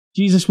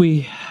Jesus,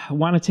 we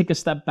want to take a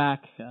step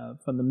back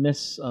from the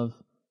midst of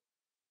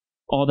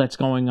all that's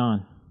going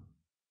on.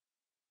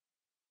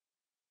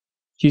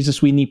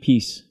 Jesus, we need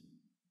peace.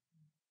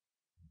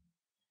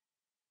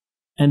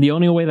 And the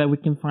only way that we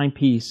can find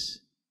peace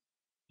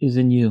is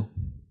in you.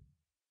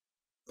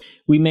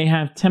 We may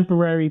have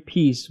temporary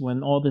peace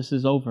when all this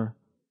is over,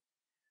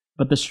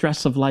 but the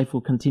stress of life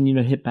will continue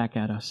to hit back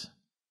at us.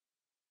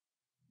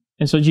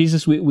 And so,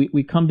 Jesus,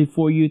 we come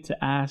before you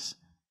to ask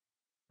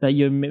that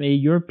may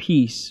your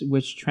peace,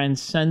 which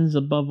transcends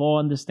above all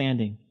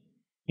understanding,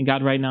 and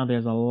God, right now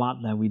there's a lot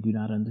that we do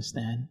not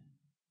understand.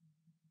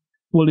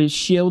 Will it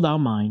shield our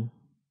mind?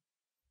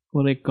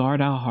 Will it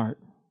guard our heart?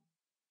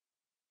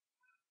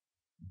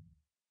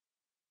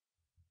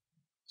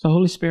 So,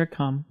 Holy Spirit,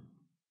 come.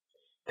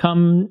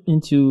 Come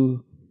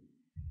into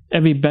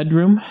every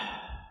bedroom,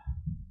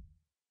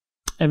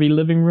 every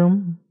living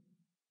room,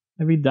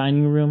 every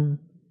dining room,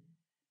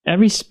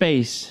 every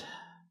space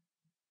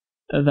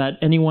that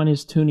anyone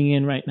is tuning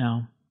in right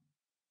now.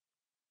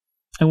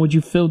 And would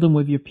you fill them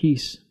with your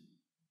peace?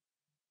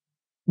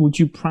 Would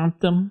you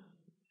prompt them?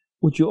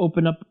 Would you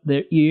open up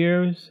their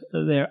ears,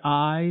 their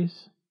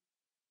eyes,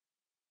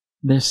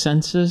 their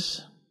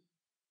senses,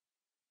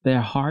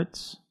 their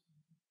hearts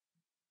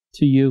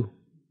to you?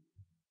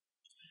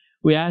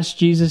 We ask,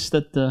 Jesus,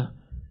 that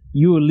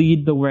you will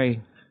lead the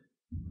way.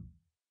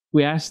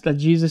 We ask that,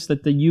 Jesus,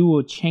 that you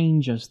will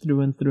change us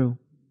through and through.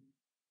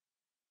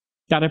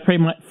 God, I pray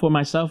for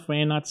myself,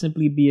 may I not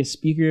simply be a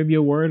speaker of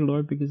your word,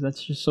 Lord, because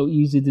that's just so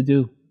easy to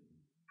do.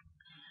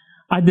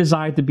 I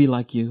desire to be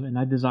like you, and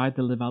I desire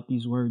to live out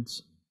these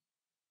words.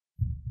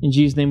 In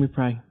Jesus' name we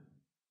pray.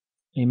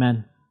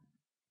 Amen.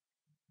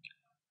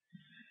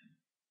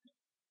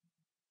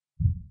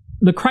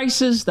 The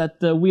crisis that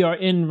we are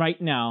in right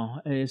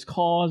now is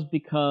caused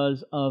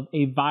because of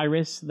a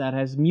virus that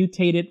has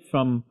mutated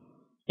from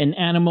an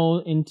animal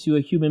into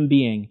a human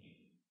being.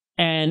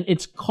 And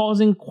it's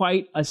causing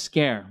quite a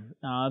scare.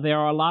 There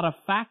are a lot of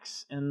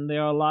facts and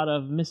there are a lot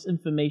of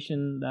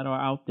misinformation that are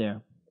out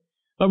there.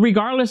 But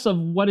regardless of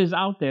what is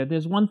out there,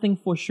 there's one thing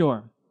for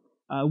sure.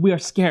 We are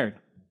scared.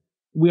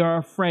 We are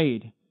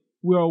afraid.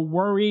 We are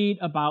worried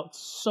about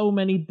so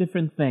many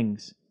different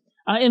things.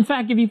 In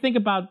fact, if you think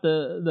about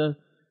the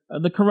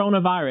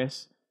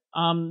coronavirus,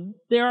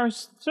 there are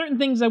certain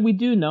things that we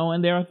do know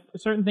and there are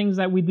certain things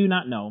that we do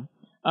not know.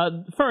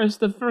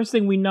 The first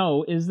thing we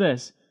know is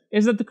this,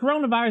 is that the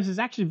coronavirus is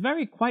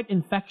actually quite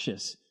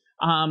infectious.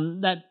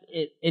 That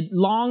it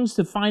longs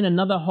to find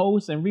another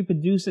host and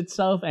reproduce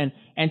itself and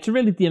to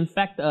really to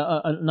infect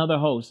another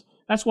host.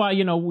 That's why,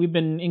 we've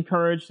been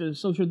encouraged to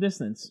social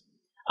distance.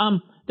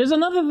 There's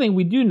another thing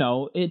we do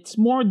know. It's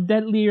more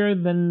deadlier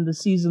than the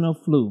seasonal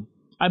flu.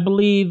 I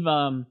believe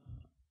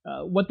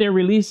what they're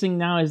releasing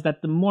now is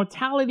that the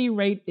mortality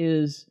rate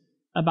is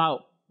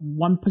about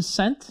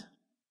 1%,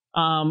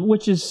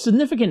 which is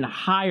significantly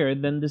higher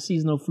than the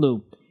seasonal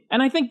flu.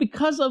 And I think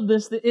because of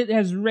this, it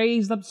has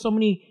raised up so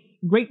many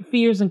great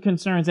fears and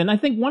concerns. And I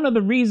think one of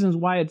the reasons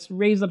why it's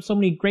raised up so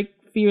many great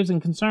fears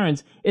and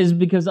concerns is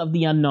because of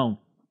the unknown.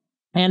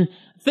 And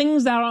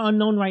things that are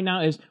unknown right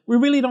now is we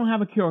really don't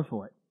have a cure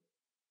for it.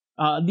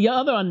 The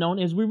other unknown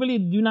is we really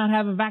do not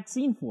have a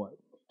vaccine for it.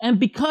 And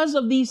because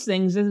of these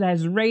things, it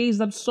has raised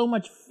up so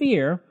much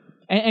fear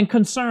and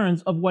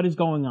concerns of what is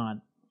going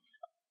on.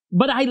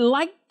 But I'd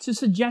like to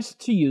suggest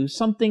to you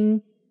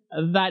something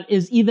that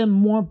is even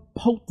more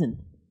potent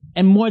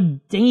and more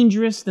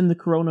dangerous than the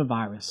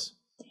coronavirus.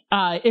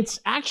 It's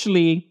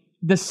actually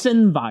the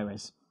sin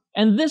virus.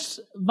 And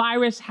this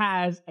virus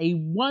has a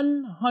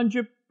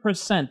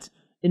 100%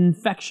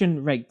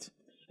 infection rate.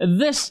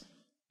 This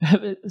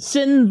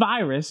sin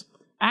virus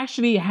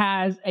actually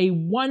has a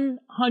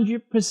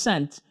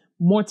 100%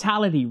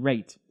 mortality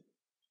rate.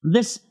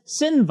 This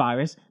sin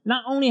virus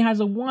not only has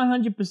a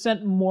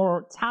 100%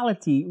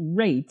 mortality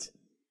rate,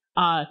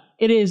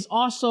 it is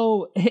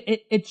also,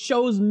 it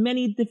shows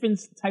many different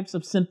types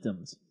of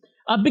symptoms.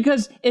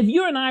 Because if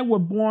you and I were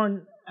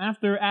born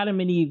after Adam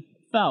and Eve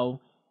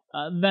fell,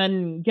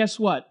 then guess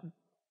what?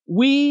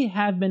 We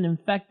have been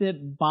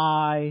infected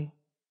by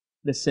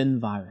the sin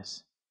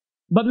virus.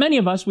 But many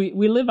of us,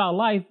 we live our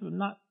life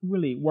not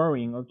really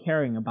worrying or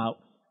caring about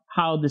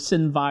how the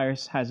sin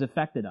virus has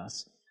affected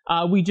us.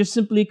 We just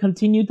simply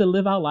continue to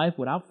live our life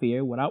without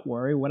fear, without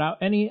worry, without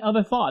any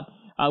other thought.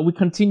 We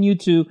continue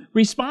to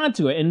respond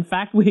to it. In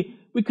fact, we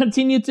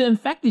continue to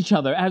infect each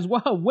other as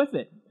well with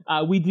it.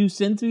 We do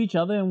sin to each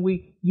other and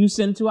we do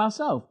sin to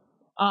ourselves.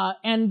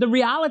 And the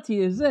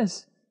reality is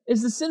this,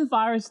 is the sin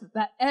virus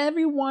that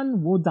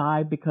everyone will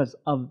die because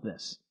of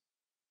this.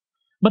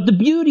 But the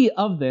beauty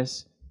of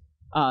this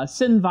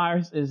sin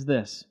virus is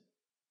this,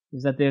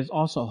 is that there's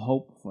also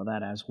hope for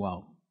that as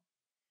well.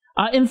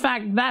 In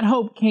fact, that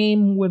hope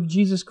came with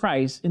Jesus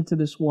Christ into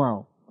this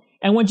world.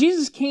 And when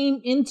Jesus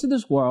came into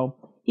this world,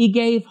 he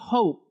gave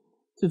hope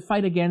to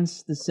fight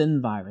against the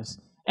sin virus.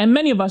 And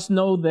many of us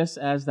know this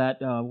as that,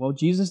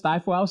 Jesus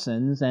died for our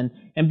sins, and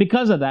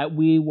because of that,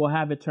 we will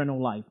have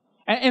eternal life.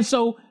 And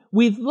so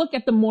we look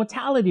at the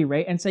mortality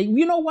rate and say,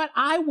 you know what,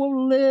 I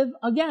will live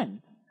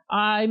again.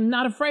 I'm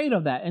not afraid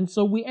of that. And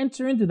so we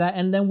enter into that,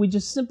 and then we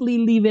just simply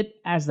leave it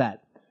as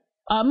that.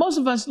 Most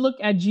of us look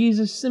at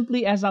Jesus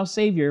simply as our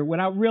Savior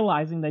without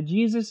realizing that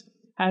Jesus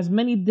has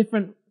many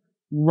different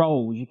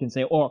roles, you can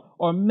say,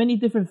 or many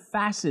different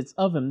facets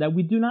of him that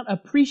we do not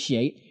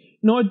appreciate,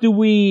 nor do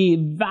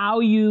we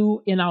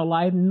value in our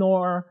life,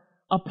 nor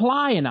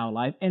apply in our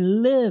life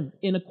and live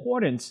in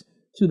accordance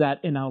to that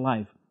in our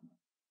life.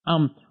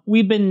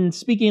 We've been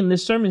speaking in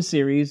this sermon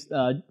series,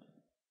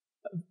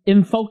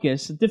 in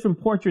focus,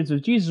 different portraits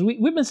of Jesus.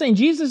 We've been saying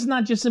Jesus is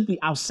not just simply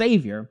our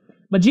Savior,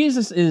 but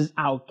Jesus is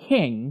our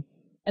King.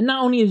 And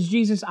not only is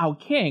Jesus our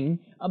King,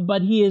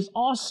 but he is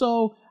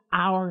also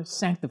our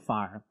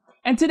sanctifier.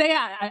 And today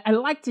I'd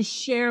like to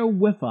share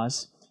with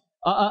us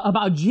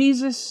about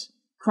Jesus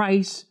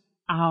Christ,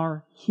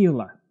 our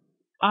healer.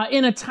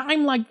 In a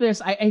time like this,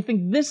 I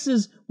think this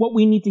is what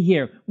we need to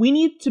hear. We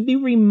need to be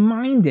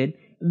reminded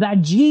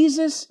that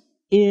Jesus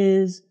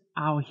is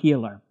our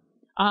healer.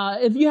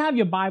 If you have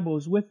your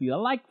Bibles with you, I'd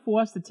like for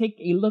us to take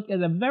a look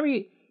at a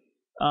very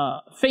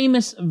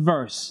famous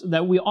verse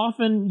that we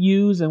often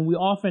use and we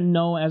often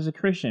know as a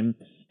Christian.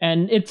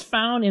 And it's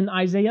found in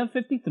Isaiah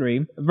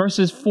 53,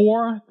 verses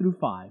 4 through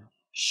 5.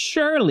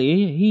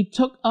 Surely he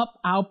took up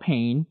our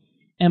pain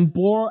and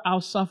bore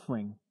our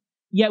suffering.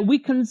 Yet we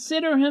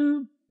consider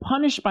him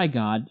punished by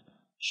God,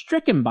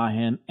 stricken by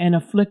him, and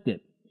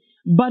afflicted.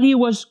 But he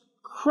was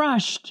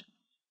crushed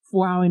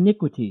for our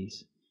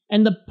iniquities,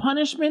 and the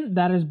punishment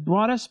that has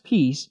brought us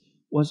peace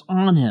was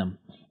on him,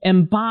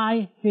 and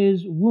by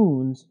his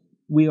wounds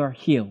we are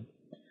healed.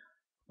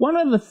 One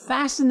of the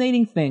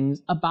fascinating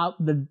things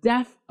about the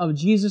death of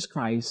Jesus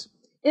Christ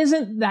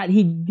isn't that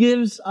he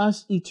gives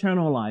us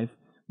eternal life,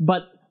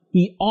 but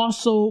he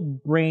also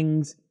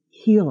brings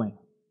healing.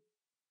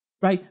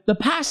 Right? The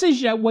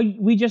passage that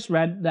we just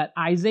read that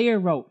Isaiah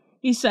wrote,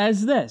 he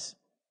says this.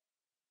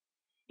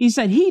 He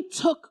said, he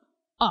took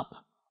up.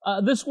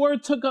 This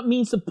word took up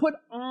means to put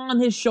on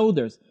his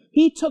shoulders.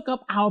 He took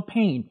up our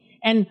pain.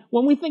 And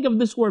when we think of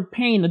this word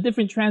pain, a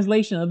different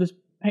translation of this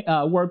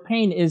word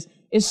pain is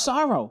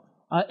sorrow,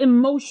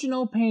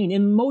 emotional pain,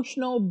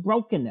 emotional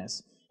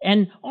brokenness.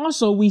 And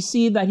also we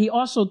see that he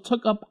also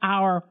took up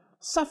our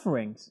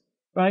sufferings,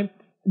 right?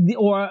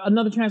 Or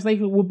another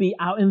translation would be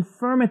our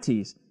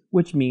infirmities,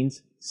 which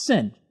means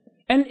sin.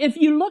 And if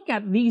you look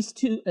at these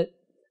two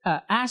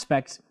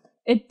aspects,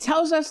 it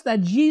tells us that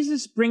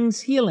Jesus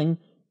brings healing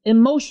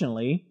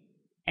emotionally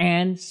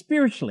and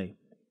spiritually.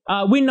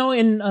 We know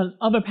in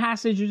other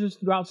passages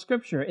throughout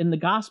Scripture, in the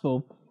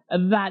Gospel,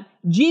 that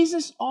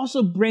Jesus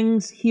also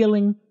brings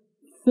healing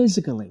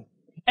physically.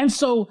 And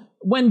so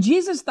when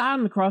Jesus died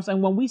on the cross,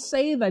 and when we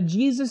say that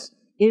Jesus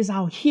is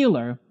our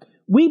healer,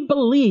 we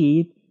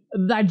believe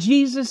that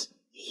Jesus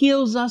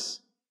heals us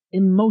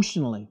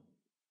emotionally,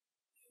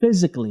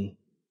 physically,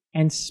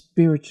 and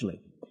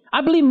spiritually.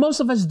 I believe most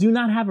of us do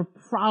not have a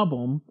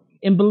problem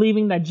in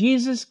believing that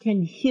Jesus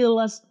can heal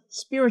us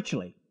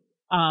spiritually.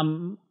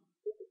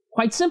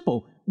 Quite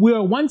simple. We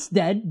were once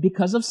dead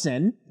because of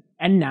sin,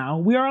 and now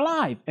we are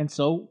alive, and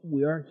so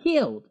we are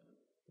healed.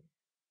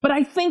 But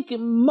I think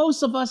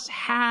most of us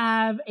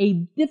have a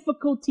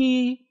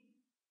difficulty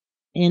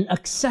in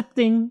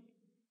accepting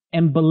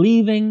and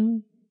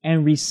believing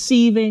and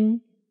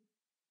receiving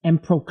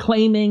and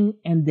proclaiming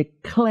and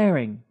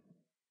declaring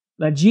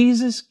that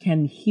Jesus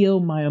can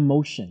heal my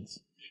emotions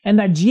and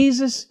that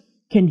Jesus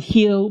can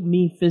heal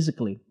me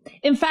physically.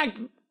 In fact,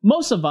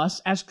 most of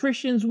us as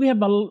Christians, we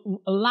have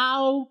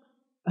allowed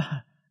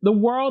the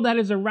world that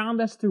is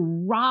around us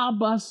to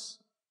rob us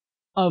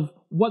of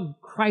what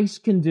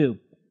Christ can do.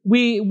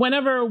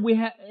 Whenever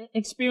we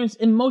experience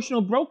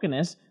emotional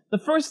brokenness, the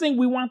first thing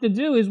we want to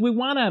do is we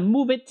want to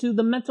move it to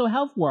the mental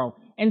health world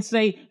and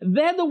say,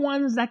 they're the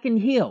ones that can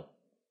heal.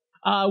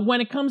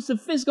 When it comes to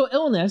physical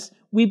illness,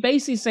 we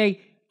basically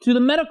say to the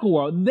medical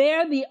world,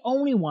 they're the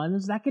only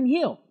ones that can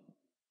heal.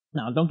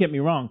 Now, don't get me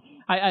wrong.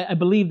 I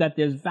believe that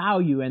there's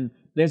value and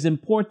there's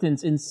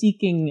importance in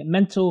seeking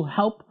mental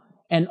help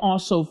and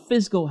also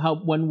physical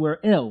help when we're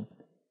ill.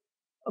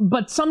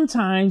 But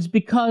sometimes,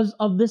 because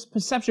of this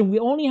perception, we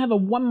only have a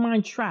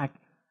one-mind track,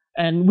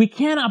 and we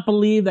cannot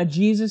believe that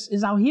Jesus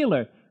is our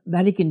healer,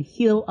 that he can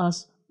heal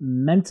us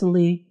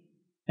mentally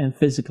and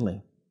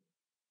physically.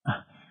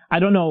 I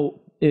don't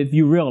know if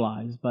you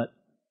realize, but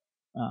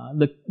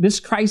this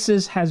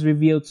crisis has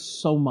revealed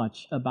so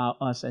much about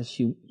us as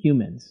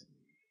humans.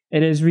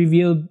 It has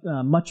revealed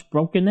much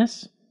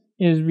brokenness.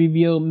 It has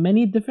revealed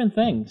many different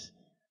things.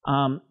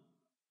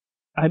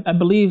 I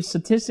believe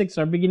statistics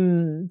are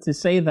beginning to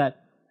say that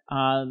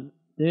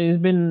there's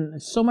been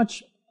so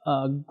much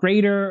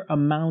greater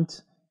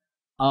amount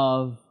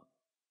of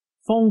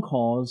phone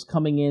calls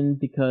coming in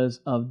because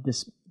of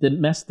this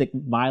domestic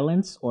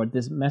violence or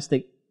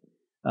domestic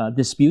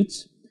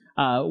disputes.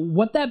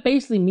 What that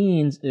basically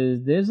means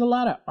is there's a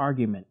lot of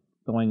argument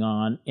going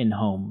on in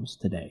homes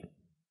today.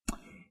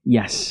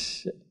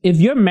 Yes, if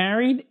you're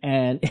married,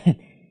 and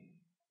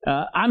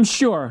I'm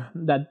sure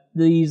that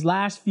these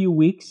last few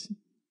weeks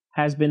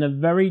has been a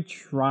very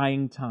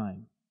trying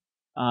time.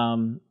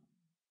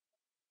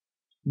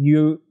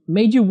 you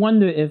made you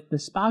wonder if the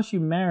spouse you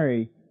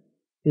marry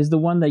is the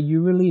one that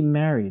you really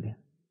married,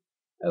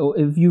 or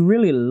if you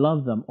really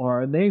love them,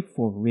 or are they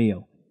for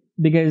real?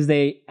 Because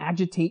they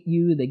agitate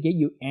you, they get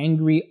you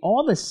angry,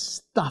 all this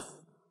stuff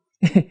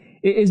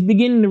is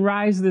beginning to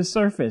rise to the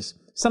surface.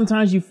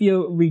 Sometimes you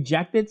feel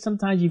rejected.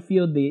 Sometimes you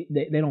feel they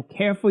don't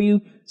care for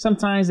you.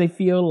 Sometimes they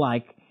feel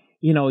like,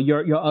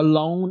 you're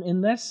alone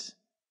in this.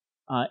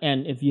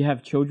 And if you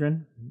have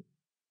children,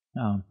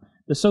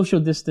 the social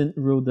distance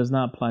rule does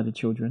not apply to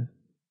children.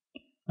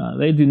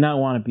 They do not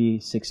want to be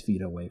 6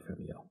 feet away from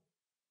you.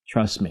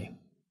 Trust me.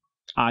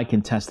 I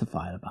can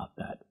testify about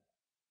that.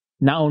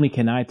 Not only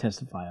can I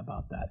testify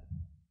about that,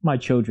 my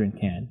children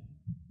can.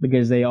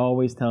 Because they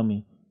always tell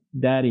me,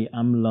 Daddy,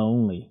 I'm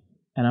lonely.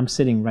 And I'm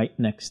sitting right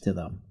next to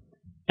them.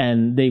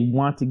 And they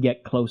want to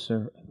get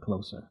closer and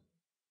closer.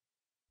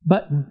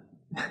 But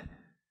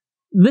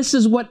this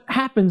is what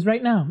happens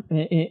right now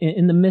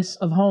in the midst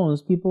of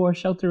homes. People are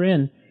sheltered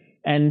in.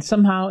 And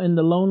somehow in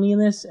the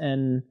loneliness,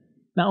 and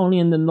not only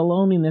in the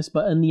loneliness,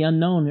 but in the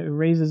unknown, it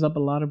raises up a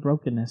lot of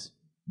brokenness.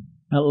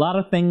 A lot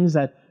of things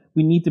that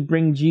we need to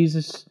bring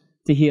Jesus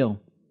to heal.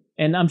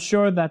 And I'm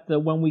sure that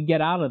when we get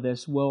out of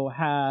this, we'll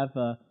have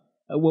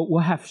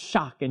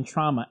shock and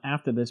trauma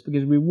after this,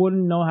 because we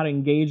wouldn't know how to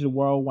engage the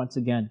world once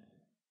again.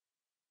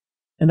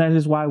 And that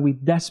is why we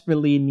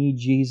desperately need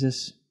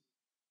Jesus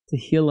to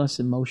heal us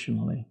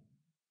emotionally.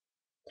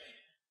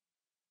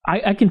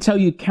 I can tell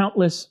you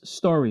countless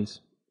stories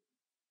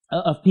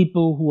of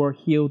people who are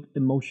healed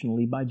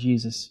emotionally by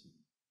Jesus.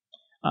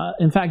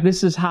 In fact,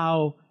 this is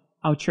how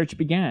our church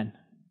began.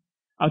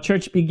 Our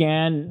church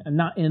began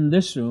not in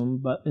this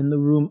room, but in the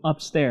room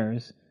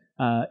upstairs,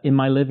 in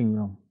my living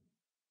room.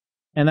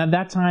 And at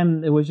that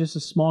time, it was just a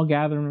small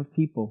gathering of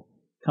people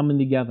coming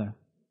together.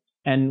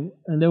 And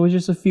there was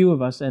just a few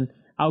of us. And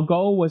our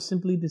goal was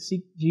simply to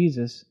seek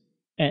Jesus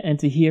and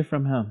to hear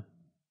from him.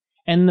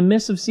 And in the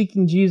midst of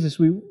seeking Jesus,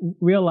 we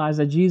realized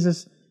that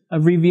Jesus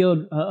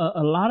revealed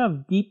a lot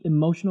of deep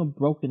emotional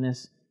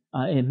brokenness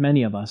in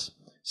many of us.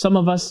 Some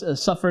of us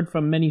suffered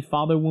from many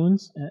father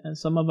wounds, and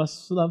some of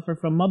us suffered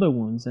from mother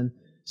wounds, and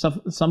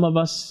some of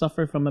us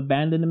suffered from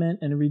abandonment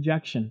and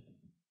rejection.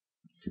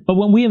 But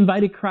when we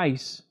invited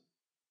Christ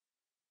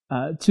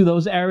to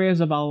those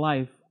areas of our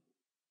life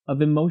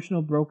of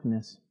emotional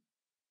brokenness,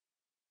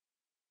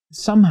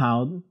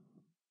 somehow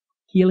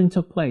healing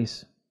took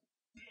place.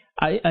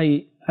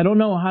 I don't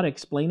know how to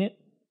explain it.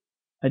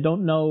 I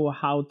don't know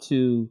how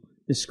to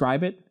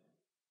describe it.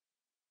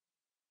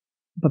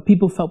 But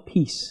people felt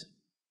peace.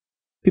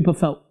 People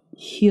felt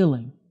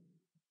healing.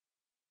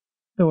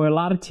 There were a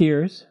lot of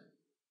tears.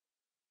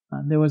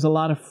 There was a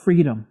lot of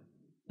freedom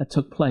that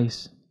took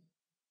place.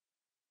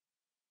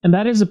 And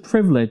that is a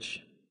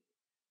privilege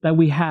that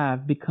we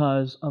have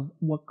because of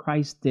what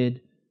Christ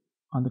did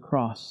on the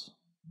cross.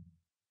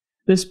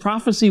 This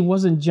prophecy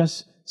wasn't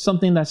just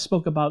something that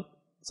spoke about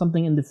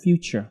something in the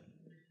future.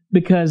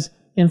 Because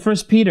in 1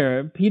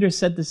 Peter, Peter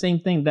said the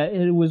same thing, that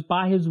it was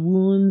by his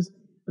wounds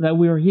that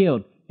we were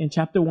healed. In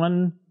chapter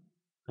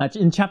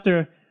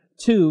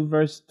 2,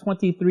 verse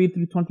 23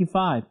 through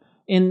 25.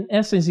 In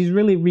essence, he's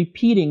really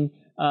repeating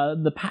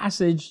the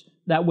passage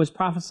that was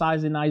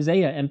prophesied in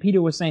Isaiah. And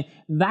Peter was saying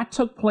that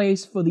took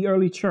place for the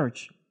early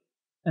church.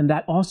 And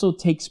that also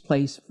takes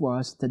place for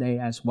us today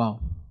as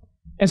well.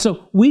 And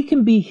so we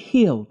can be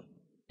healed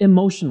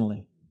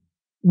emotionally.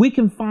 We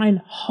can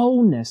find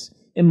wholeness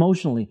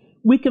emotionally.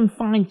 We can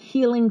find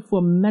healing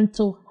for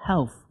mental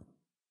health.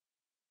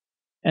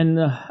 And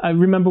I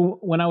remember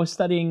when I was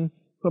studying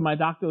for my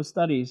doctoral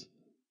studies,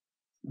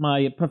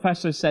 my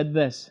professor said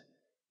this.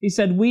 He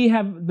said,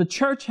 the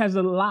church has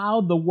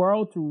allowed the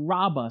world to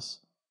rob us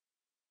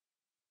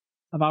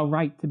of our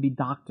right to be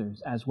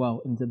doctors as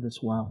well into this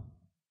world.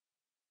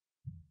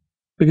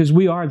 Because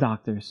we are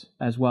doctors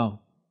as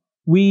well.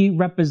 We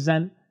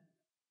represent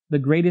the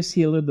greatest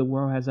healer the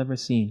world has ever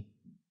seen.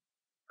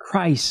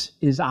 Christ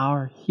is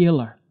our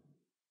healer.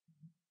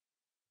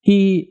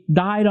 He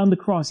died on the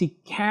cross. He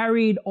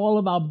carried all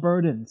of our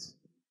burdens,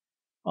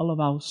 all of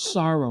our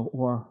sorrow,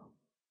 or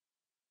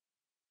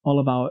all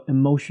of our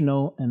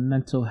emotional and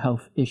mental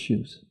health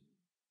issues.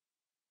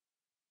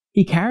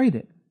 He carried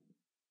it.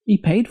 He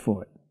paid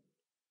for it.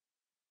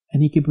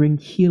 And he could bring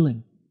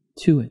healing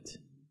to it.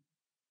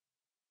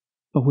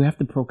 But we have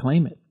to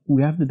proclaim it.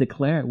 We have to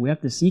declare it. We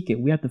have to seek it.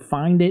 We have to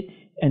find it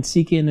and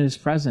seek it in his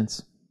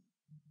presence.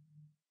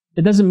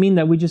 It doesn't mean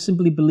that we just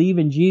simply believe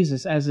in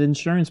Jesus as an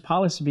insurance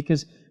policy,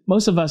 because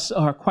most of us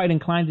are quite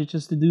inclined to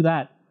just to do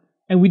that.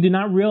 And we do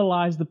not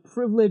realize the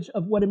privilege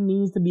of what it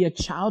means to be a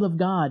child of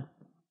God.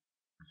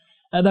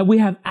 That we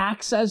have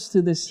access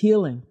to this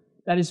healing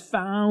that is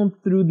found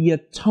through the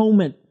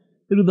atonement,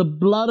 through the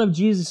blood of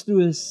Jesus,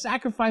 through his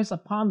sacrifice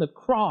upon the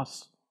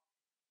cross.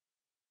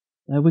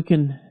 That we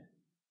can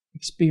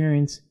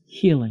experience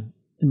healing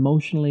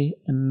emotionally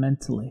and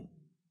mentally.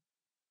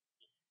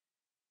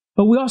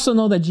 But we also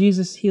know that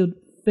Jesus healed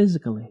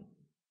physically.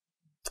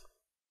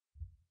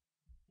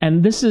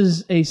 And this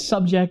is a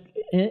subject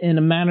in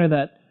a manner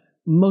that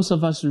most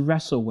of us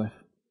wrestle with.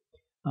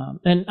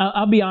 And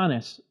I'll be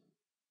honest,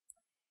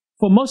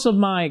 For most of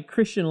my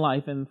Christian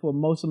life and for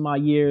most of my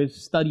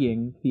years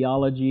studying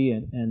theology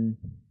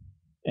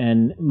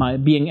and my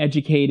being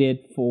educated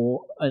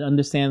for and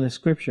understanding the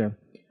scripture,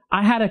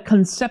 I had a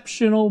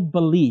conceptual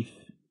belief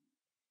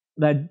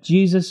that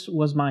Jesus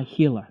was my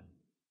healer.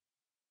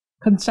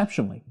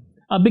 Conceptually.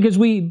 Because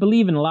we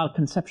believe in a lot of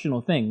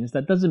conceptual things.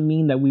 That doesn't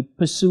mean that we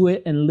pursue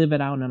it and live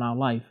it out in our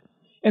life.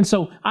 And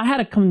so I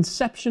had a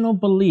conceptual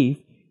belief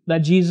that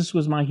Jesus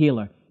was my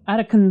healer. I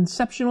had a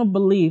conceptual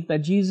belief that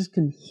Jesus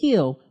can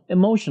heal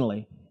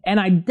emotionally.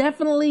 And I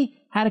definitely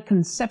had a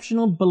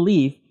conceptual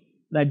belief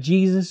that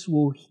Jesus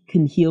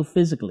can heal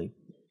physically.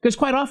 Because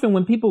quite often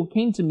when people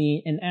came to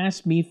me and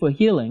asked me for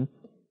healing,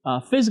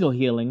 physical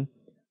healing,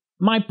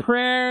 my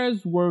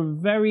prayers were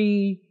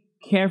very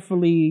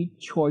carefully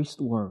choiced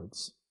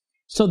words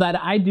so that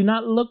I do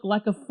not look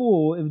like a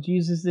fool if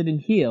Jesus didn't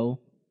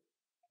heal.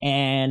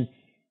 And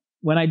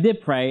when I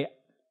did pray,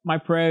 my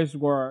prayers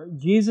were,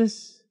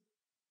 Jesus,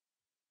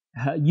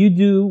 you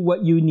do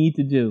what you need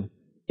to do.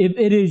 If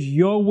it is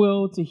your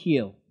will to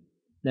heal,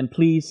 then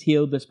please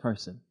heal this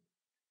person.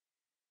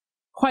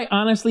 Quite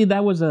honestly,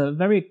 that was a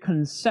very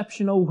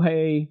conceptual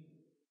way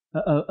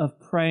of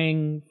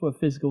praying for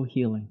physical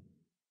healing,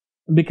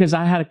 because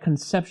I had a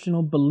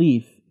conceptual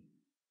belief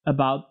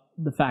about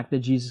the fact that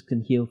Jesus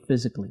can heal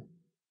physically.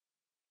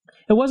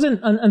 It wasn't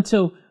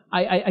until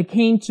I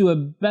came to a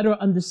better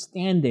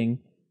understanding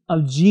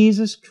of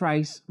Jesus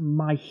Christ,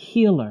 my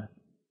healer,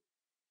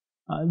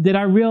 did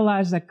I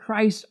realize that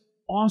Christ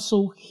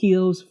also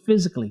heals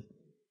physically.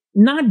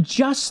 Not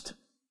just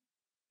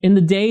in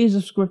the days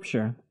of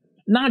Scripture,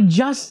 not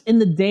just in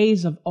the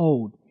days of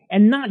old,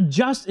 and not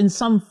just in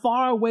some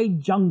faraway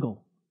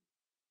jungle,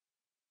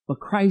 but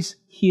Christ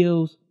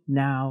heals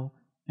now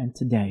and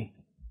today.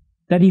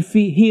 That He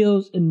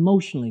heals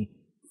emotionally,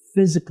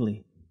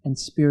 physically, and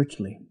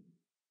spiritually.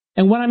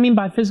 And what I mean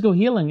by physical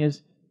healing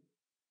is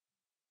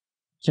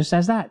just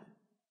as that.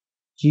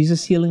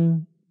 Jesus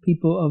healing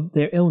people of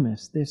their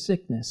illness, their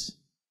sickness,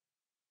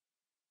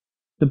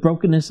 the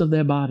brokenness of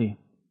their body.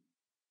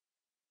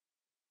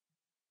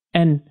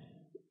 And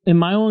in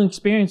my own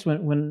experience,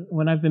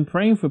 when I've been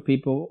praying for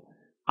people,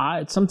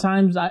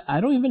 sometimes I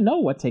don't even know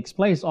what takes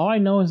place. All I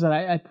know is that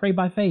I pray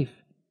by faith.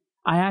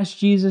 I ask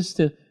Jesus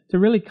to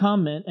really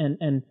come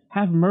and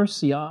have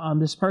mercy on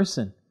this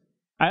person.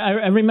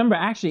 I remember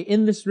actually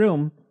in this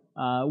room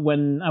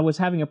when I was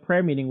having a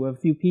prayer meeting with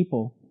a few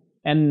people,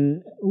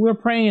 and we were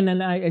praying,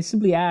 and I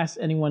simply asked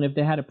anyone if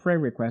they had a prayer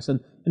request. And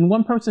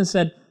one person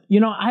said,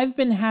 I've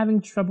been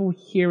having trouble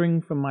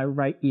hearing from my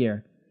right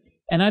ear.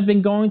 And I've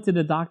been going to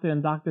the doctor,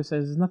 and the doctor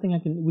says there's nothing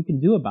we can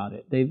do about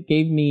it. They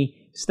gave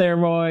me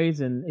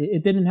steroids, and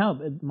it didn't help.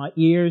 My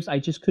ears, I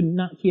just could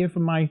not hear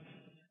from my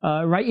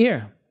right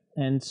ear.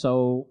 And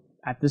so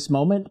at this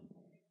moment,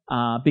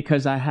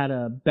 because I had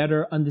a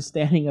better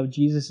understanding of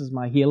Jesus as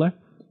my healer,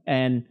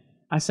 and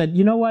I said,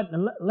 you know what,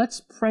 let's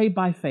pray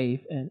by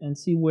faith and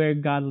see where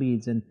God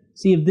leads, and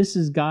see if this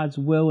is God's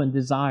will and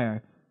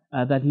desire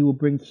that He will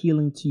bring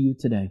healing to you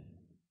today.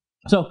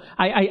 So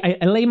I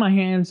lay my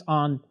hands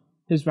on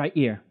his right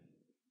ear,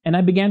 and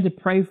I began to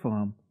pray for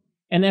him.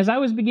 And as I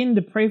was beginning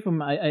to pray for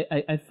him,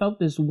 I felt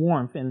this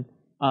warmth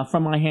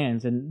from my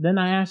hands. And then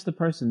I asked the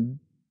person,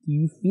 do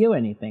you feel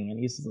anything? And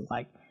he's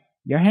like,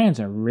 your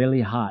hands are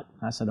really hot.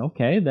 I said,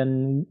 okay.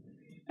 Then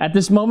at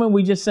this moment,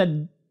 we just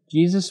said,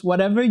 Jesus,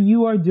 whatever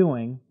you are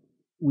doing,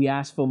 we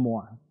ask for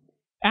more.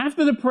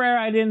 After the prayer,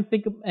 I didn't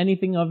think of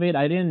anything of it.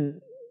 I didn't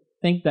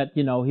think that,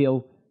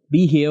 he'll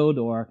be healed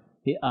or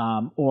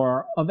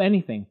of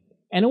anything.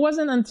 And it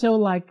wasn't until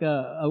like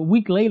a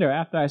week later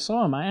after I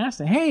saw him, I asked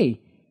him,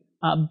 hey,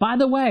 by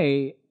the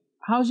way,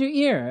 how's your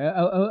ear?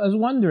 I was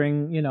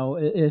wondering,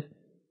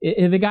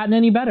 if it gotten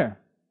any better.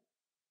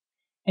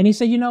 And he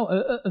said,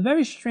 a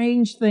very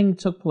strange thing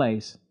took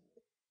place.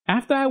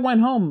 After I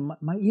went home,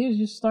 my ears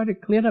just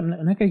started cleared up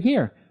and I could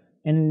hear.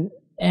 And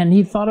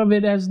he thought of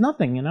it as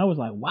nothing. And I was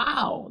like,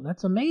 wow,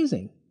 that's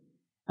amazing.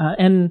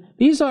 And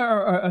these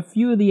are a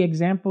few of the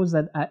examples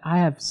that I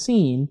have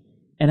seen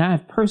and I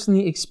have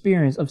personally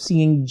experienced of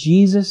seeing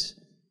Jesus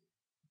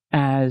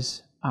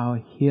as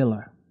our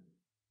healer.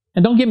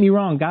 And don't get me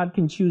wrong, God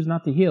can choose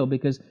not to heal,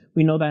 because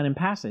we know that in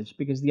passage,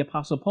 because the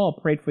Apostle Paul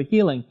prayed for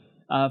healing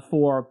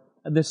for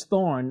this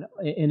thorn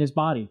in his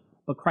body,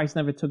 but Christ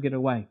never took it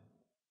away.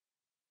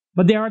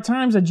 But there are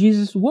times that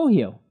Jesus will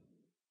heal.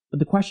 But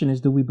the question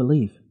is, do we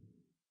believe?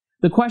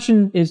 The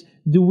question is,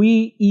 will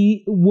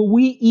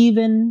we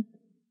even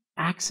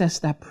access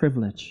that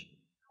privilege?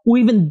 Will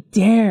we even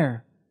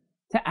dare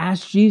to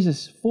ask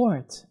Jesus for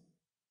it?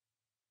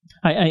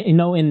 I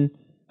know in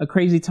a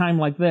crazy time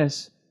like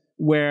this,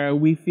 where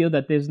we feel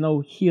that there's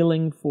no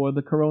healing for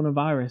the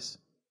coronavirus,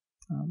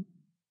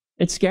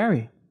 it's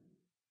scary.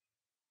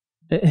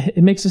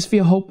 It makes us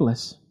feel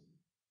hopeless.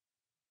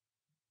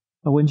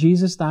 But when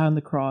Jesus died on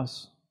the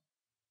cross,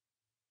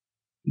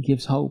 He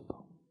gives hope.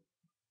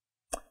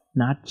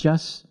 Not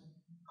just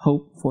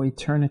hope for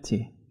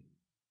eternity,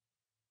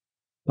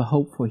 but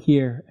hope for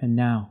here and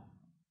now.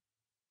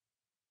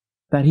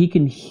 That He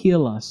can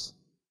heal us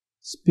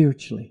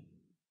spiritually.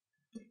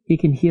 He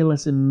can heal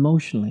us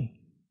emotionally,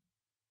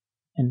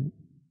 and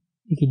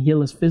He can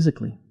heal us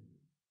physically.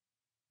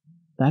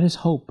 That is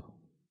hope.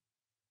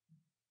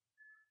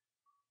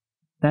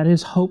 That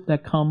is hope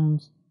that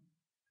comes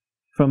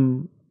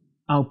from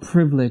our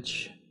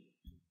privilege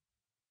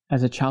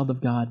as a child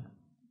of God.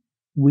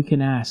 We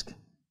can ask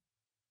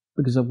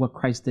because of what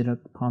Christ did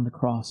upon the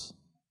cross.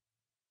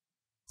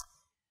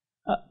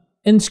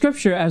 In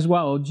Scripture as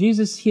well,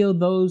 Jesus healed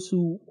those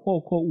who,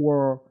 quote, unquote,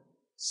 were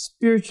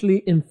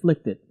spiritually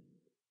inflicted.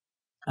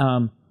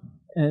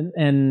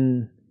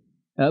 And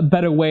a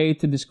better way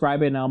to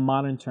describe it in our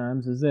modern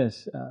terms is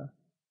this.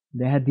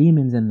 They had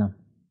demons in them.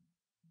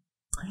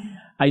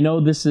 I know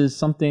this is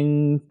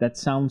something that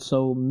sounds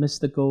so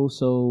mystical,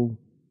 so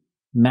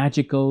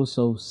magical,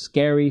 so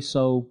scary,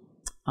 so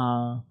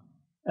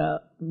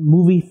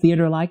movie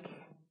theater-like.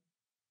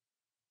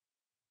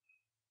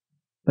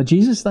 But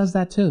Jesus does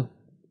that too.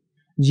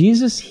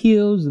 Jesus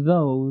heals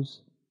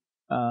those,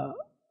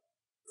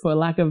 for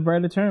lack of a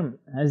better term,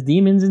 has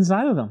demons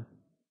inside of them.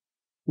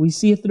 We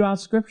see it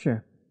throughout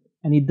Scripture,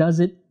 and He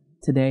does it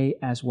today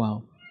as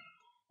well.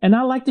 And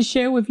I'd like to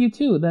share with you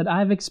too that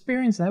I've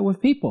experienced that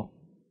with people.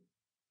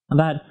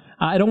 That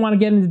I don't want to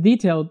get into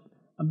detail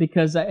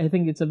because I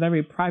think it's a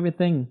very private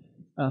thing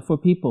for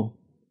people.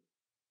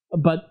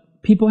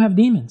 But people have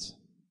demons.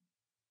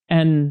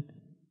 And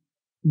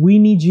we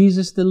need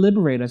Jesus to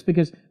liberate us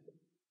because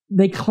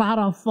they cloud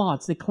our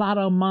thoughts, they cloud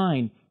our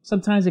mind.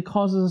 Sometimes it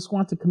causes us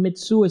want to commit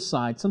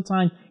suicide.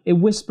 Sometimes it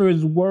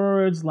whispers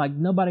words like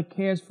nobody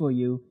cares for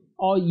you,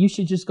 or you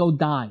should just go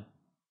die.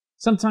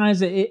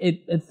 Sometimes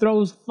it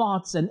throws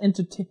thoughts and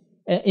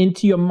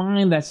into your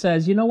mind that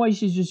says, you know what, you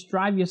should just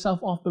drive yourself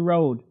off the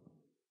road.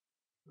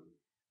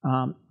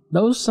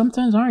 Those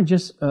sometimes aren't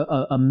just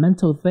a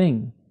mental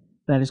thing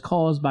that is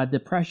caused by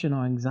depression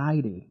or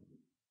anxiety.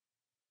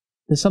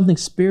 There's something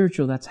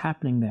spiritual that's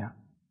happening there.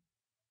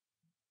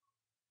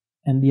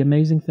 And the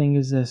amazing thing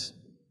is this: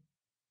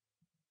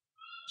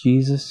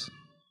 Jesus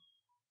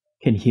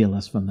can heal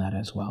us from that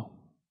as well.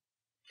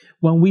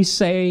 When we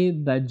say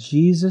that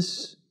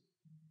Jesus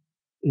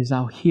is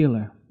our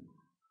healer,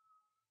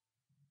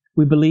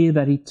 we believe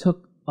that He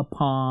took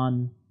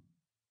upon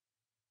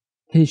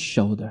His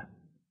shoulder.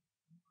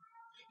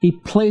 He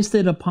placed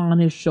it upon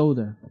His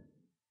shoulder.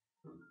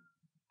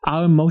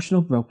 Our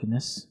emotional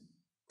brokenness,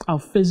 our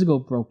physical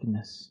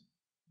brokenness,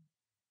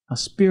 our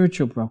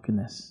spiritual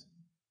brokenness.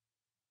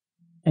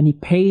 And He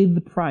paid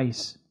the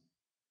price.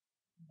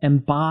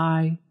 And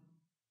by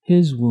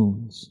His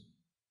wounds,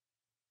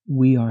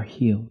 we are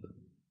healed.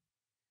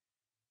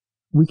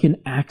 We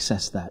can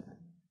access that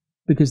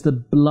because the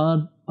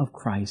blood of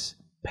Christ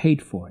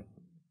paid for it.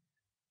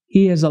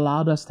 He has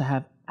allowed us to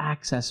have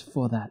access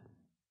for that.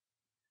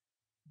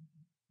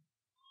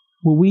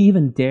 Will we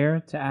even dare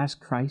to ask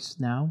Christ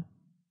now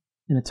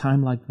in a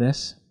time like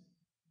this?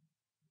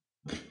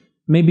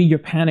 Maybe you're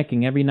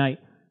panicking every night.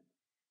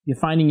 You're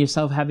finding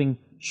yourself having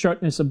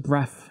shortness of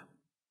breath.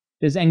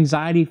 There's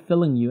anxiety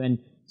filling you, and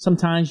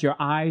sometimes your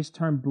eyes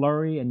turn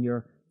blurry and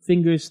your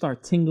fingers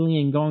start tingling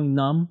and going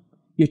numb.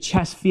 Your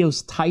chest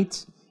feels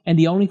tight, and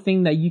the only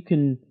thing that you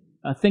can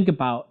think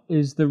about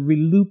is the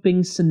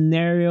relooping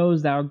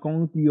scenarios that are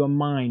going through your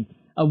mind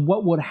of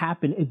what would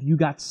happen if you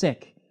got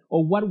sick,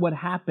 or what would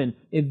happen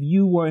if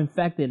you were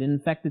infected and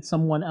infected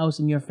someone else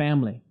in your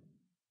family.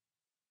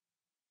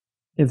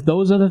 If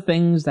those are the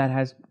things that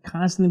has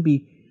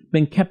constantly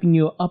been keeping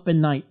you up at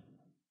night,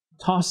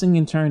 tossing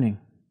and turning,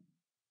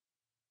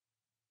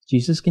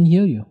 Jesus can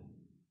heal you.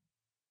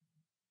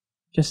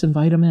 Just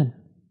invite Him in.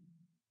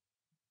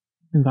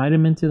 Invite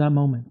Him into that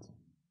moment.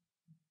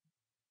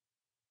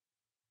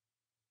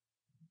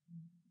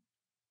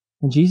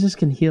 And Jesus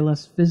can heal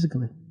us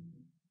physically.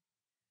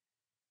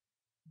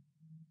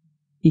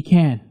 He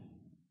can.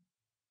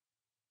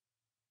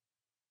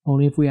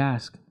 Only if we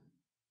ask.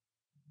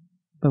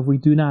 But if we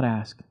do not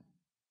ask,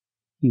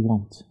 He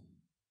won't.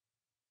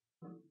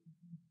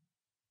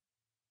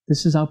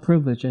 This is our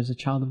privilege as a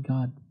child of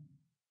God.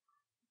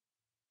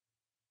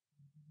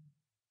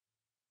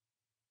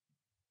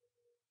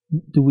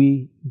 Do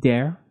we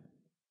dare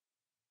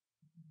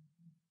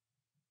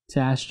to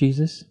ask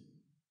Jesus?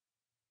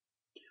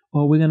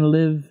 Or are we going to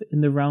live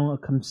in the realm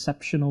of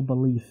conceptual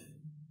belief?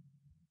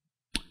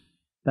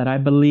 That I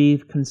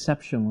believe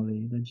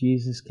conceptually that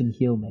Jesus can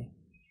heal me?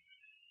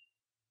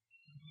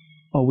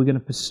 Or are we going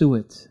to pursue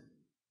it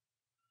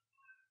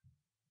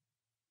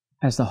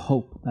as the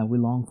hope that we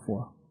long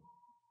for?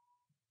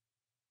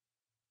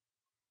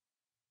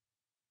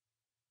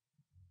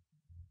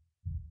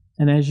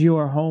 And as you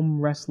are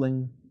home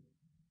wrestling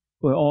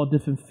with all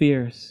different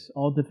fears,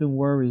 all different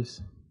worries,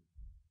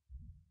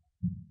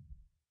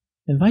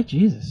 invite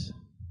Jesus.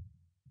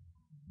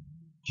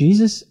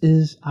 Jesus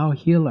is our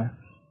healer.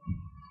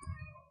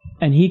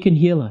 And He can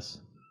heal us.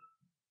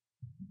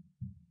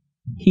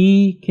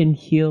 He can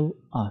heal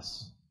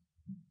us.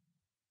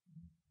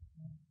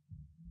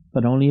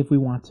 But only if we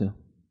want to.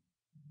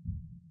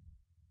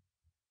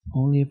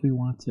 Only if we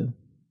want to.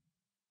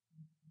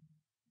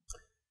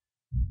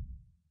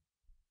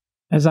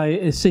 As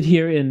I sit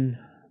here in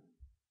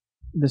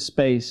the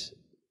space.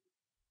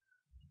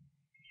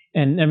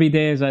 And every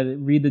day as I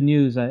read the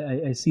news,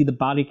 I see the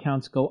body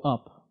counts go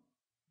up.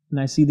 And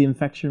I see the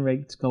infection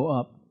rates go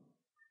up.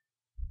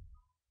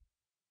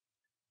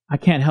 I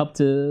can't help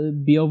to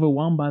be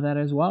overwhelmed by that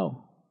as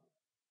well.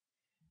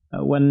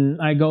 When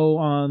I go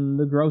on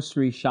the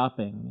grocery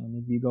shopping,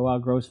 and if you go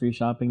out grocery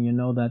shopping, you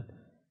know that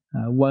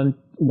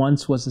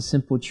once was a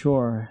simple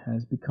chore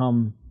has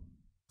become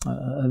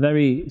a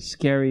very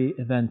scary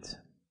event.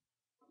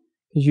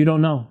 Because you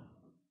don't know.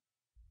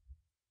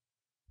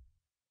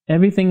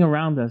 Everything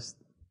around us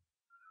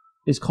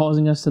is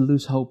causing us to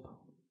lose hope.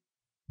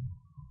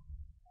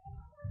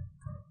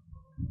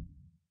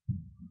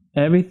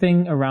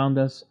 Everything around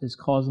us is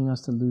causing us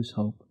to lose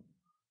hope.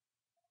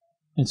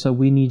 And so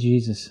we need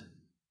Jesus.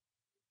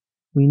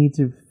 We need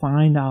to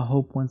find our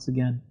hope once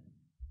again.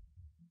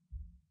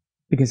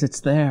 Because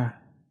it's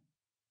there.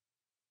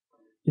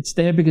 It's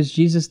there because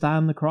Jesus died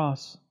on the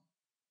cross.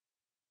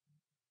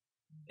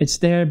 It's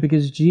there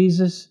because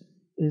Jesus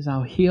is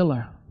our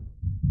healer.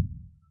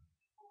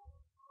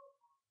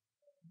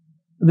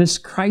 This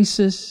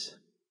crisis,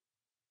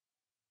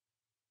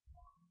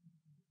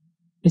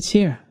 it's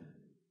here.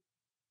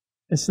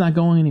 It's not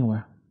going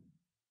anywhere.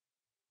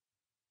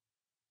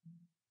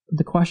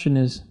 The question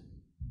is,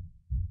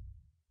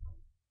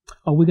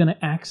 are we going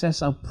to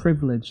access our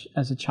privilege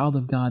as a child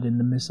of God in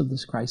the midst of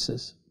this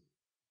crisis?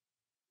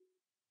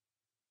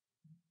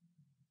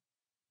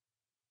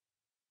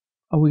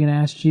 Are we going to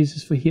ask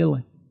Jesus for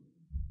healing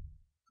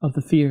of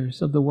the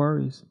fears, of the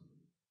worries,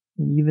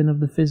 and even of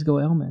the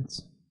physical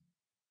ailments?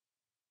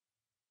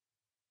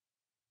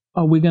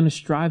 Are we going to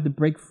strive to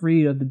break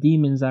free of the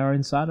demons that are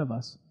inside of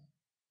us?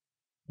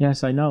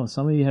 Yes, I know.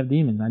 Some of you have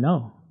demons. I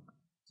know.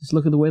 Just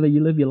look at the way that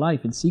you live your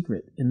life in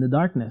secret, in the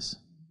darkness.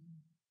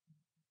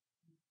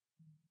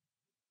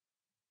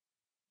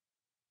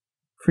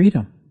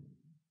 Freedom.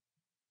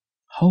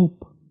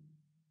 Hope.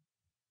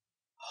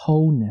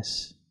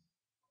 Wholeness.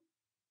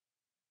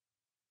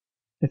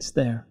 It's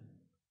there.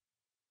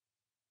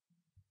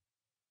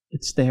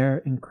 It's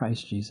there in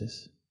Christ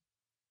Jesus.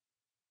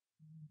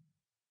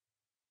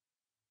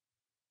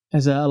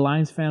 As an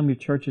Alliance family of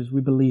churches,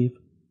 we believe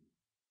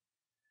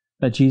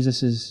that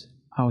Jesus is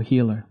our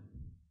healer.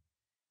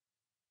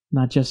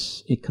 Not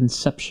just a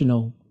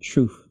conceptual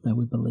truth that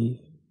we believe,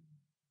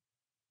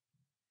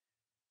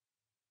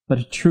 but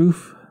a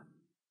truth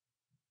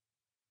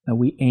that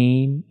we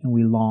aim and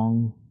we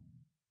long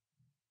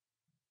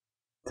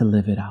to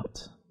live it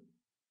out.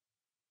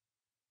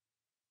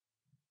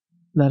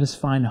 Let us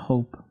find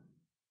hope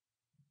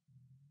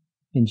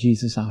in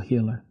Jesus, our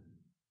healer.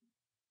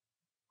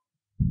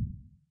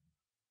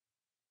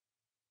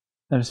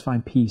 Let us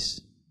find peace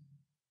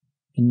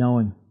in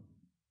knowing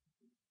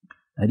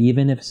that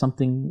even if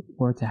something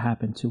were to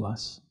happen to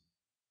us,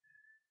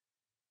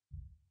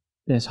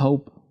 there's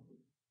hope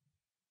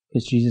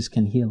because Jesus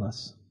can heal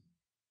us.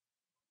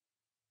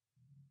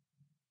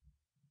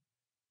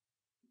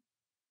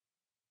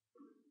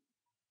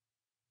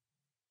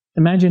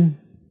 Imagine,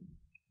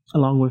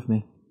 along with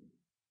me,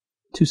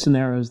 two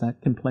scenarios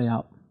that can play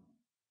out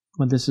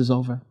when this is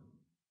over.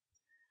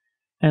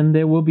 And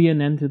there will be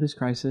an end to this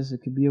crisis.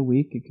 It could be a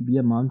week, it could be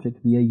a month, it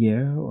could be a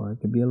year, or it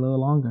could be a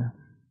little longer.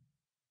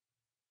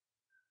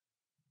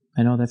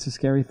 I know that's a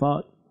scary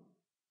thought.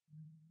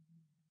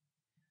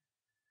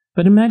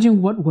 But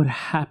imagine what would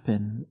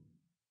happen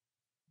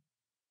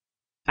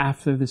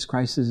after this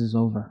crisis is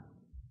over.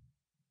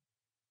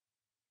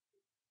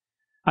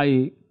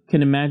 I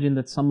can imagine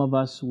that some of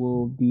us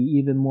will be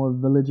even more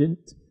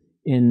vigilant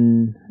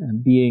in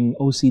being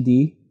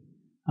OCD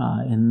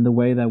in the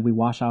way that we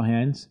wash our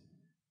hands.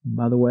 And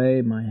by the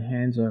way, my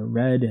hands are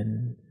red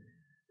and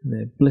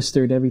they're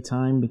blistered every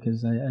time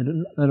because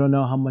I don't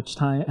know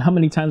how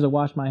many times I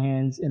wash my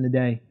hands in a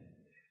day.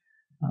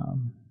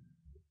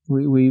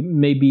 We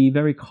may be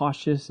very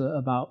cautious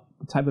about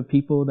the type of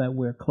people that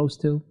we're close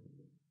to.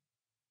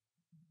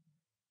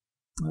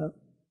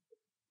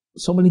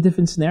 So many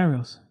different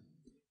scenarios.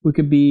 We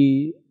could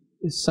be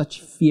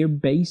such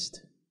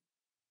fear-based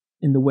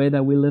in the way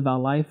that we live our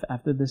life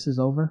after this is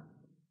over,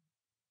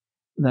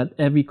 that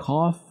every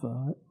cough,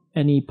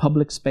 any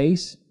public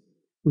space,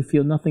 we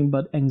feel nothing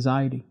but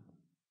anxiety.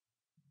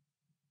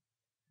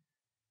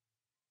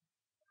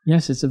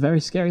 Yes, it's a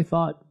very scary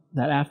thought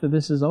that after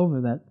this is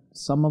over, that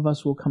some of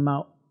us will come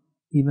out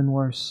even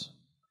worse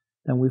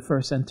than we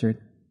first entered.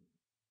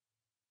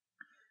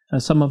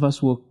 Some of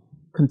us will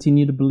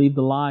continue to believe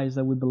the lies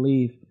that we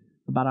believe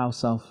about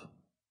ourselves.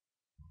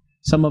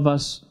 Some of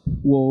us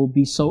will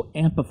be so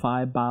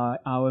amplified by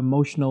our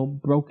emotional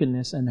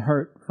brokenness and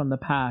hurt from the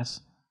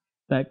past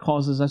that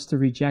causes us to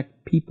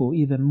reject people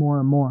even more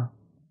and more.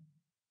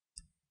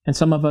 And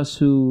some of us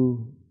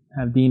who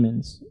have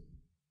demons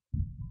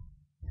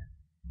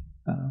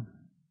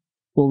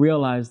will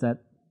realize that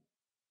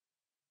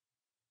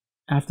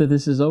after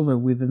this is over,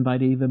 we've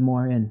invited even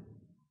more in.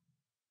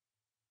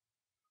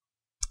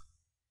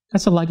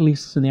 That's a likely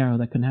scenario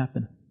that can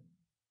happen.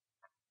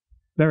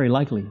 Very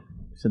likely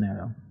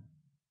scenario.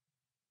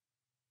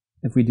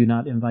 If we do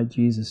not invite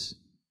Jesus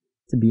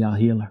to be our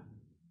healer.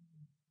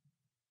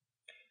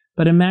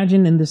 But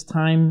imagine in this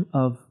time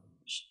of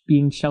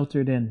being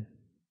sheltered in,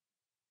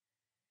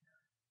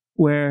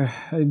 where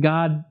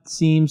God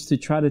seems to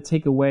try to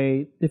take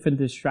away different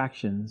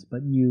distractions,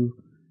 but you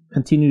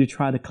continue to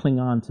try to cling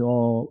on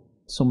to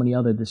so many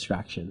other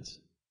distractions.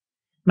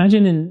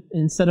 Imagine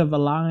instead of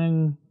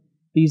allowing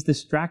these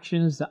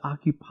distractions to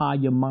occupy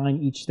your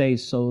mind each day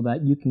so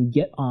that you can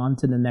get on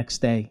to the next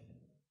day.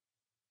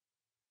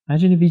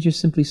 Imagine if you just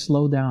simply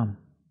slow down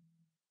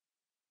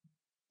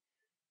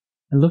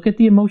and look at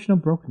the emotional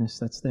brokenness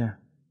that's there.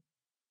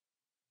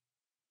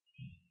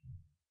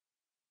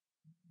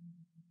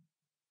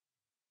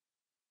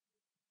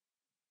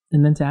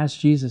 And then to ask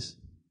Jesus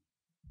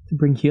to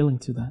bring healing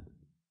to that,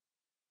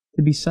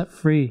 to be set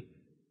free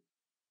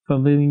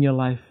from living your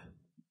life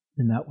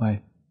in that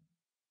way.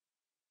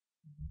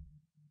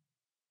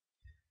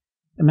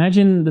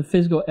 Imagine the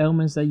physical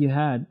ailments that you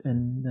had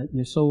and that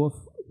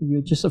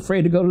you're just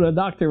afraid to go to the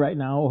doctor right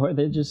now, or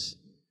it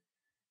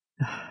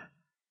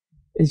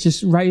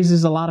just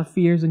raises a lot of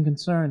fears and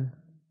concern.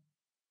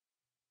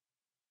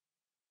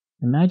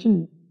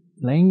 Imagine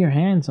laying your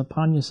hands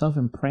upon yourself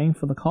and praying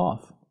for the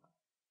cough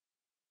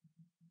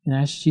and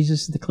ask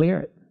Jesus to clear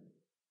it.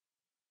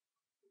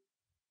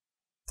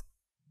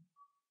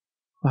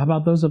 Or how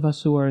about those of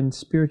us who are in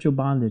spiritual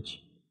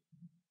bondage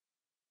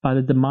by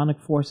the demonic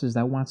forces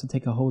that wants to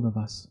take a hold of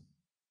us?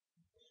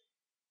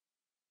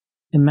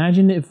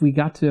 Imagine if we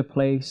got to a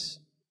place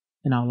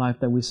in our life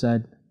that we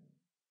said,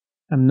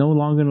 I'm no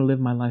longer going to live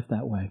my life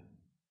that way.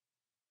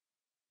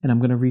 And I'm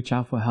going to reach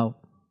out for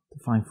help to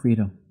find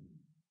freedom.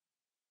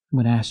 I'm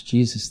going to ask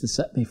Jesus to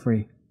set me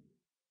free.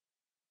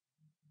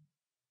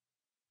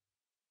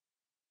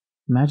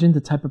 Imagine the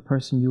type of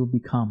person you will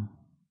become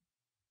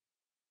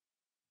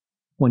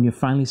when you're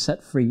finally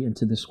set free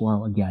into this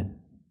world again.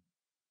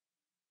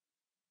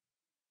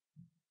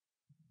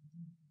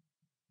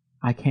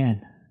 I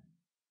can.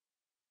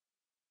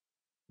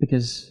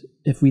 Because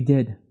if we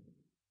did,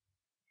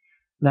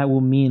 that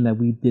will mean that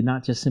we did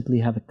not just simply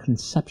have a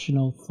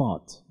conceptual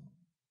thought,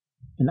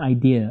 an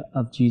idea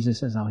of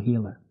Jesus as our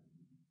healer,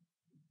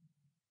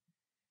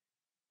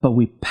 but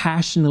we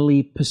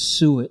passionately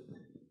pursue it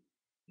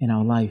in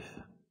our life.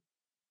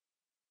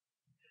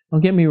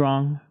 Don't get me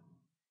wrong.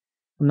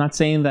 I'm not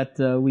saying that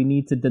we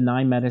need to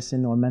deny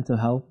medicine or mental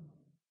health.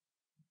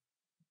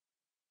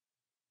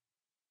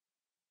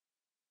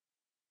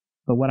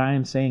 But what I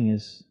am saying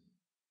is,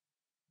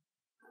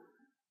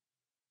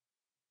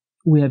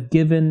 we have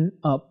given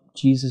up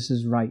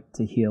Jesus' right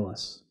to heal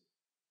us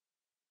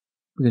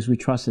because we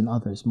trust in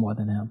others more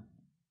than Him.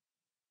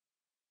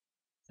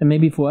 And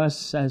maybe for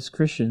us as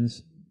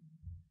Christians,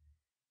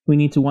 we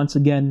need to once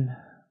again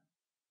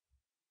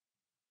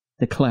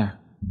declare,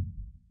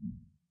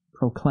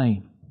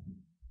 proclaim,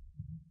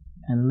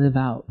 and live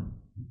out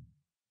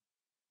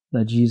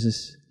that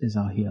Jesus is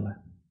our healer.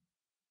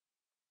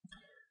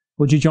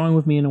 Would you join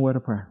with me in a word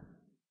of prayer?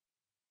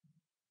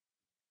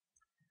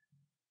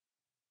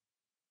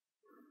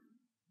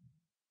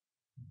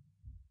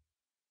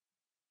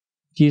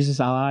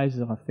 Jesus, our eyes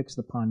are fixed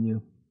upon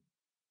you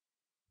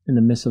in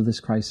the midst of this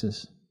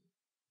crisis.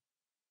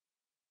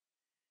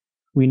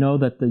 We know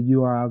that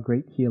you are our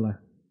great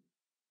healer.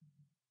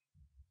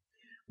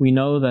 We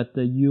know that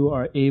you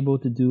are able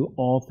to do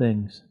all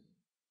things.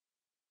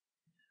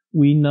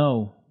 We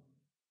know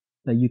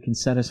that you can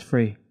set us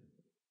free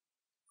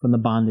from the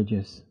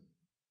bondages,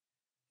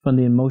 from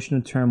the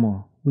emotional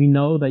turmoil. We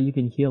know that you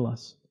can heal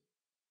us.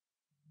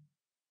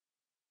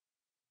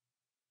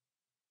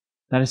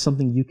 That is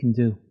something you can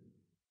do.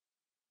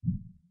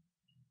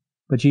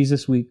 But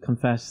Jesus, we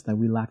confess that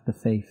we lack the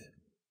faith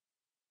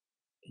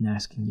in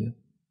asking you.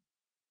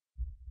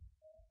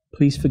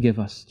 Please forgive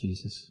us,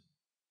 Jesus.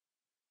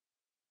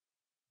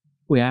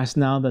 We ask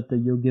now that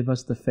you'll give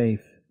us the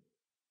faith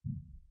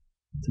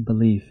to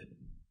believe.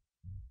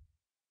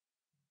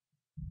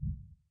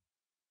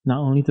 Not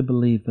only to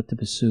believe, but to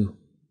pursue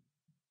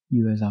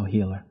you as our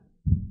healer.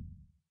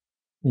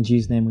 In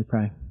Jesus' name we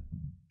pray.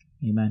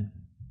 Amen.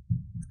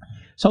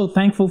 So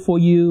thankful for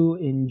you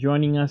in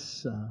joining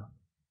us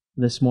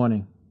this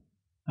morning.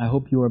 I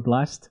hope you are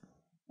blessed,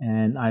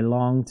 and I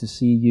long to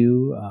see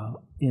you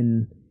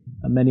in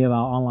many of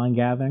our online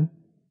gatherings.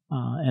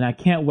 And I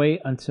can't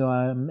wait until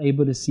I'm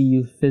able to see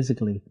you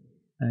physically.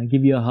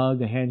 Give you a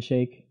hug, a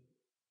handshake.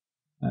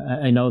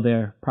 I know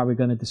they're probably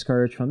going to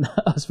discourage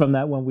us from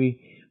that when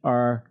we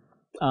are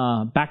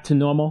back to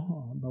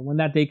normal. But when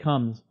that day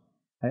comes,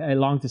 I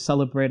long to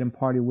celebrate and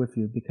party with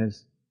you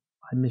because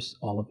I miss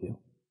all of you.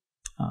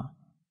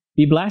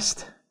 Be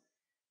blessed,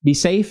 be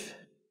safe,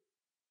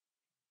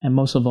 and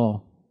most of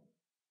all,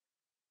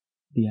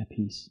 be at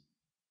peace.